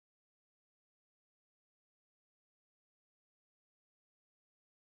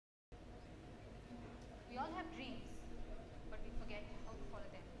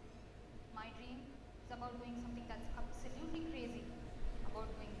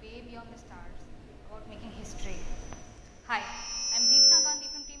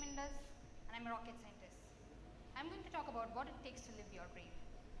about what it takes to live your brave.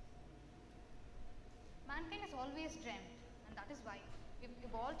 Mankind has always dreamt, and that is why we've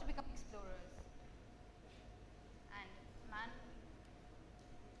evolved to become explorers.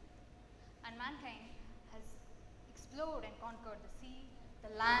 And mankind has explored and conquered the sea,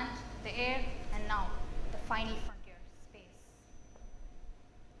 the land, the air, and now the final frontier, space.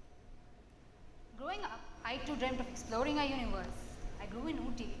 Growing up, I too dreamt of exploring our universe. I grew in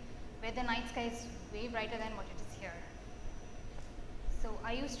Ooty, where the night sky is way brighter than what it is here. So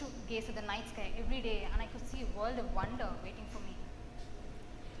I used to gaze at the night sky every day, and I could see a world of wonder waiting for me.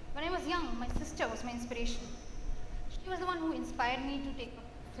 When I was young, my sister was my inspiration. She was the one who inspired me to take up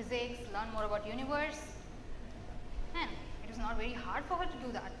physics, learn more about universe, and it was not very hard for her to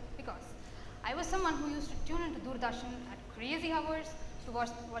do that because I was someone who used to tune into Doordarshan at crazy hours to watch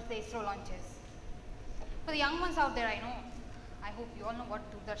the ISRO launches. For the young ones out there, I hope you all know what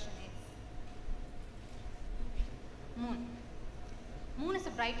Doordarshan is. Moon. Moon is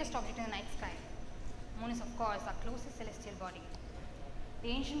the brightest object in the night sky. Moon is, of course, our closest celestial body. The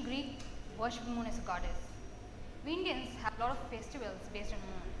ancient Greek worshipped Moon as a goddess. We Indians have a lot of festivals based on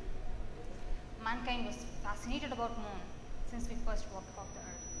Moon. Mankind was fascinated about Moon since we first walked off the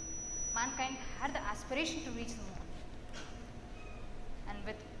earth. Mankind had the aspiration to reach the Moon. And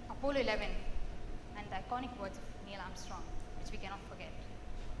with Apollo 11 and the iconic words of Neil Armstrong, which we cannot forget,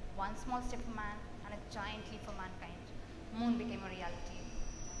 one small step for man and a giant leap for mankind, Moon became a reality.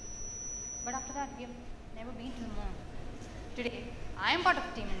 But after that, we have never been to the Moon. Today, I am part of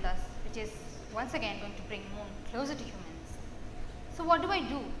Team Indus, which is once again going to bring Moon closer to humans. So what do?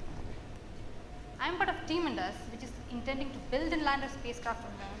 I am part of Team Indus, which is intending to build and land a spacecraft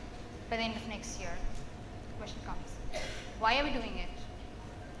on Moon by the end of next year. The question comes, why are we doing it?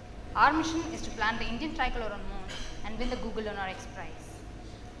 Our mission is to plant the Indian tricolor on Moon and win the Google Lunar XPrize.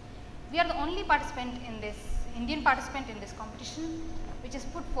 We are the only Indian participant in this competition, which has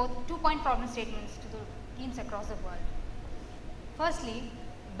put forth 2-point problem statements to the teams across the world. Firstly,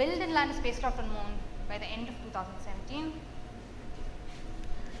 build and land a spacecraft on Moon by the end of 2017,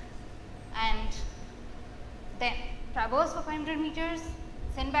 and then traverse for 500 meters,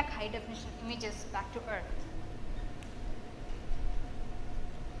 send back high definition images back to Earth.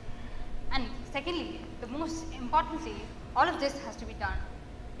 And secondly, the most importantly, all of this has to be done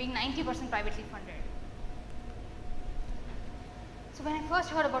being 90% privately funded. So when I first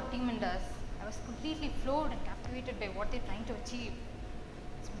heard about Team Indus, I was completely floored and captivated by what they're trying to achieve.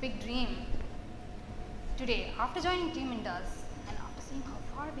 It's a big dream. Today, after joining Team Indus and after seeing how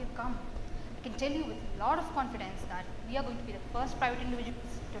far we've come, I can tell you with a lot of confidence that we are going to be the first private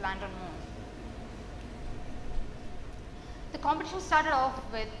individuals to land on Moon. The competition started off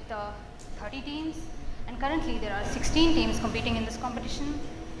with 30 teams, and currently there are 16 teams competing in this competition,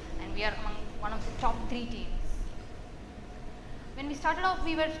 and we are among one of the top 3 teams. When we started off,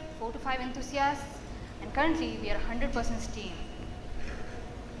 we were 4 to 5 enthusiasts, and currently we are a 100% team.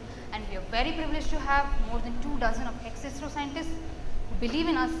 And we are very privileged to have more than 24 of ex-ISRO scientists who believe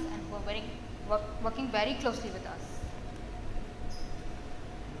in us and who are working very closely with us.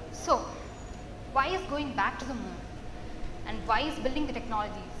 So, why is going back to the Moon? And why is building the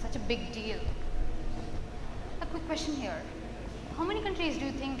technology such a big deal? A quick question here. How many countries do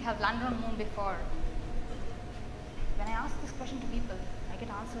you think have landed on Moon before? When I ask this question to people, I get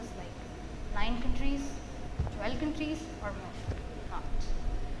answers like 9 countries, 12 countries, or more. Not.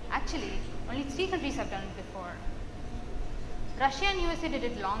 Actually, only 3 countries have done it before. Russia and USA did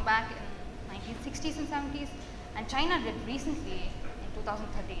it long back in 1960s and 70s, and China did recently in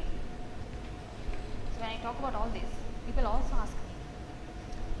 2013. So when I talk about all this, people also ask me,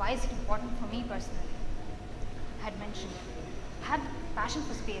 why is it important for me personally? I had mentioned, I had passion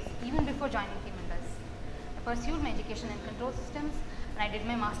for space even before joining Team Indus. I pursued my education in control systems, and I did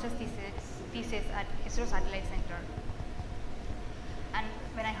my master's thesis at ISRO Satellite Center. And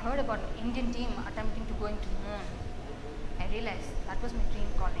when I heard about an Indian team attempting to go into the Moon, I realized that was my dream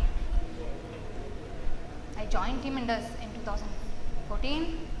calling. I joined Team Indus in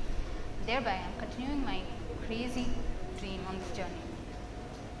 2014. Thereby, I am continuing my crazy dream on this journey.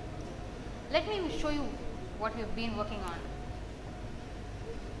 Let me show you what we have been working on.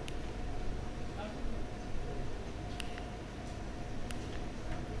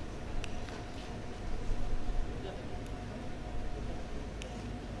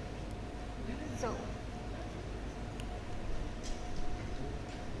 So,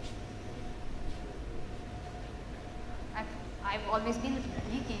 I've always been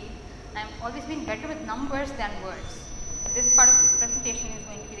geeky, and I've always been better with numbers than words. This part of the presentation is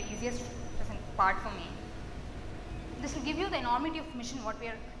going to be the easiest part for me. This will give you the enormity of mission what we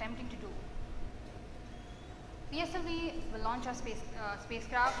are attempting to do. PSLV will launch our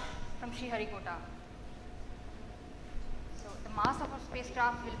spacecraft from Sriharikota. So the mass of our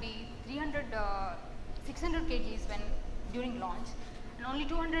spacecraft will be 600 kgs during launch, and only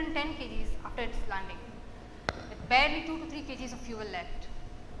 210 kgs after its landing, with barely 2 to 3 kgs of fuel left.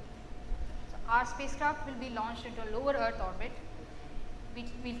 So our spacecraft will be launched into a lower Earth orbit.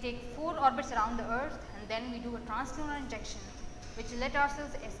 We'll take 4 orbits around the Earth, and then we do a translunar injection, which will let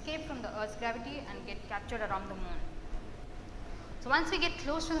ourselves escape from the Earth's gravity and get captured around the Moon. So once we get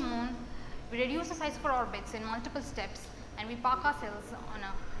close to the Moon, we reduce the size of our orbits in multiple steps, and we park ourselves on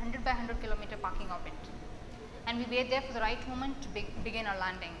a 100 by 100 kilometer parking orbit. And we wait there for the right moment to begin our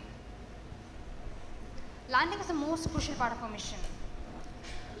landing. Landing is the most crucial part of our mission.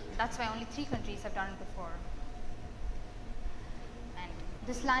 That's why only 3 countries have done it before. And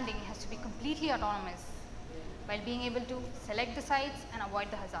this landing has to be completely autonomous, while being able to select the sites and avoid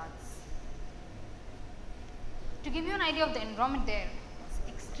the hazards. To give you an idea of the environment there, it's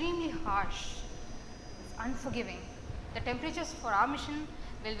extremely harsh, it's unforgiving. The temperatures for our mission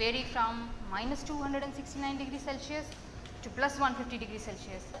will vary from minus 269 degrees Celsius to plus 150 degrees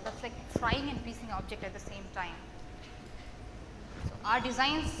Celsius. That's like frying and freezing an object at the same time. So our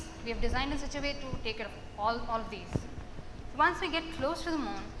designs, we have designed in such a way to take care of all of these. So once we get close to the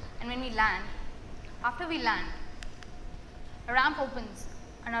Moon, and when we land, after we land, a ramp opens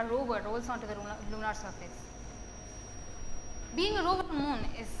and our rover rolls onto the lunar surface. Being a rover on the Moon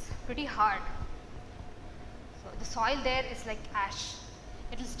is pretty hard. So the soil there is like ash.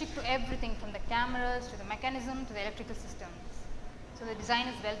 It will stick to everything from the cameras to the mechanism to the electrical systems. So the design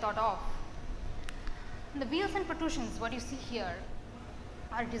is well thought of. And the wheels and protrusions, what you see here,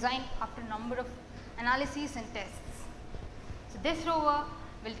 are designed after a number of analyses and tests. So this rover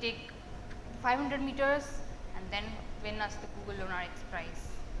will take 500 meters and then win us the Google Lunar XPrize.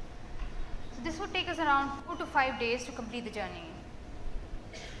 So this would take us around 4 to 5 days to complete the journey.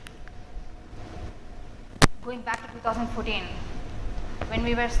 Going back to 2014, when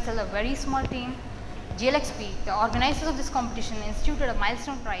we were still a very small team, GLXP, the organizers of this competition, instituted a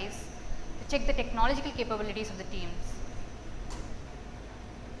milestone prize to check the technological capabilities of the teams.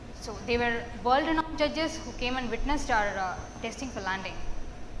 So they were world-renowned judges who came and witnessed our testing for landing.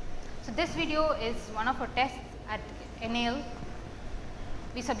 So this video is one of our tests at NAL.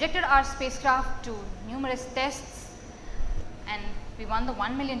 We subjected our spacecraft to numerous tests, and we won the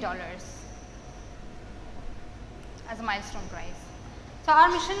 $1 million as a milestone prize. So our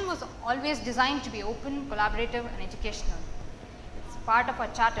mission was always designed to be open, collaborative and educational. It's part of our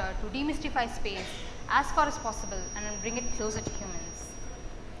charter to demystify space as far as possible and bring it closer to humans.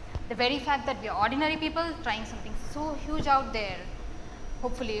 The very fact that we are ordinary people trying something so huge out there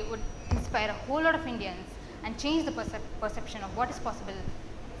hopefully would inspire a whole lot of Indians and change the perception of what is possible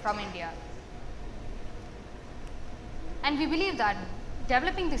from India. And we believe that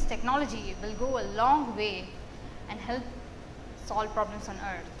developing this technology will go a long way and help solve problems on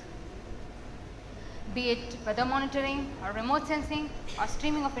Earth. Be it weather monitoring or remote sensing or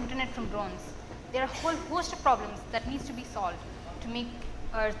streaming of internet from drones, there are a whole host of problems that needs to be solved to make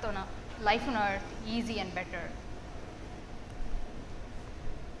life on Earth easy and better.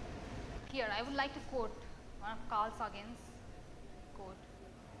 Here I would like to quote one of Carl Sagan's quote.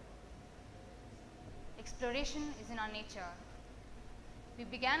 Exploration is in our nature. We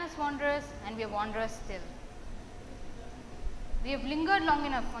began as wanderers and we are wanderers still. We have lingered long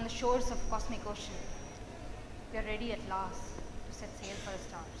enough on the shores of cosmic ocean. We are ready at last to set sail for the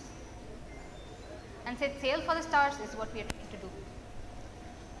stars. And set sail for the stars is what we are trying to do,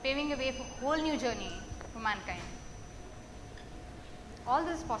 paving a way for a whole new journey for mankind. All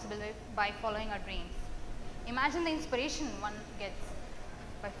this is possible by following our dreams. Imagine the inspiration one gets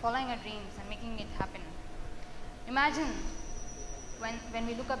by following our dreams and making it happen. Imagine when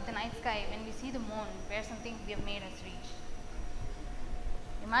we look up the night sky, when we see the moon where something we have made has reached.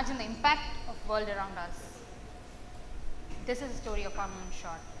 Imagine the impact of the world around us. This is the story of our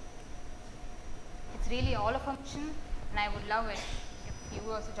moonshot. It's really all of our mission, and I would love it if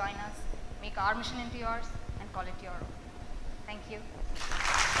you also join us, make our mission into yours, and call it your own. Thank you.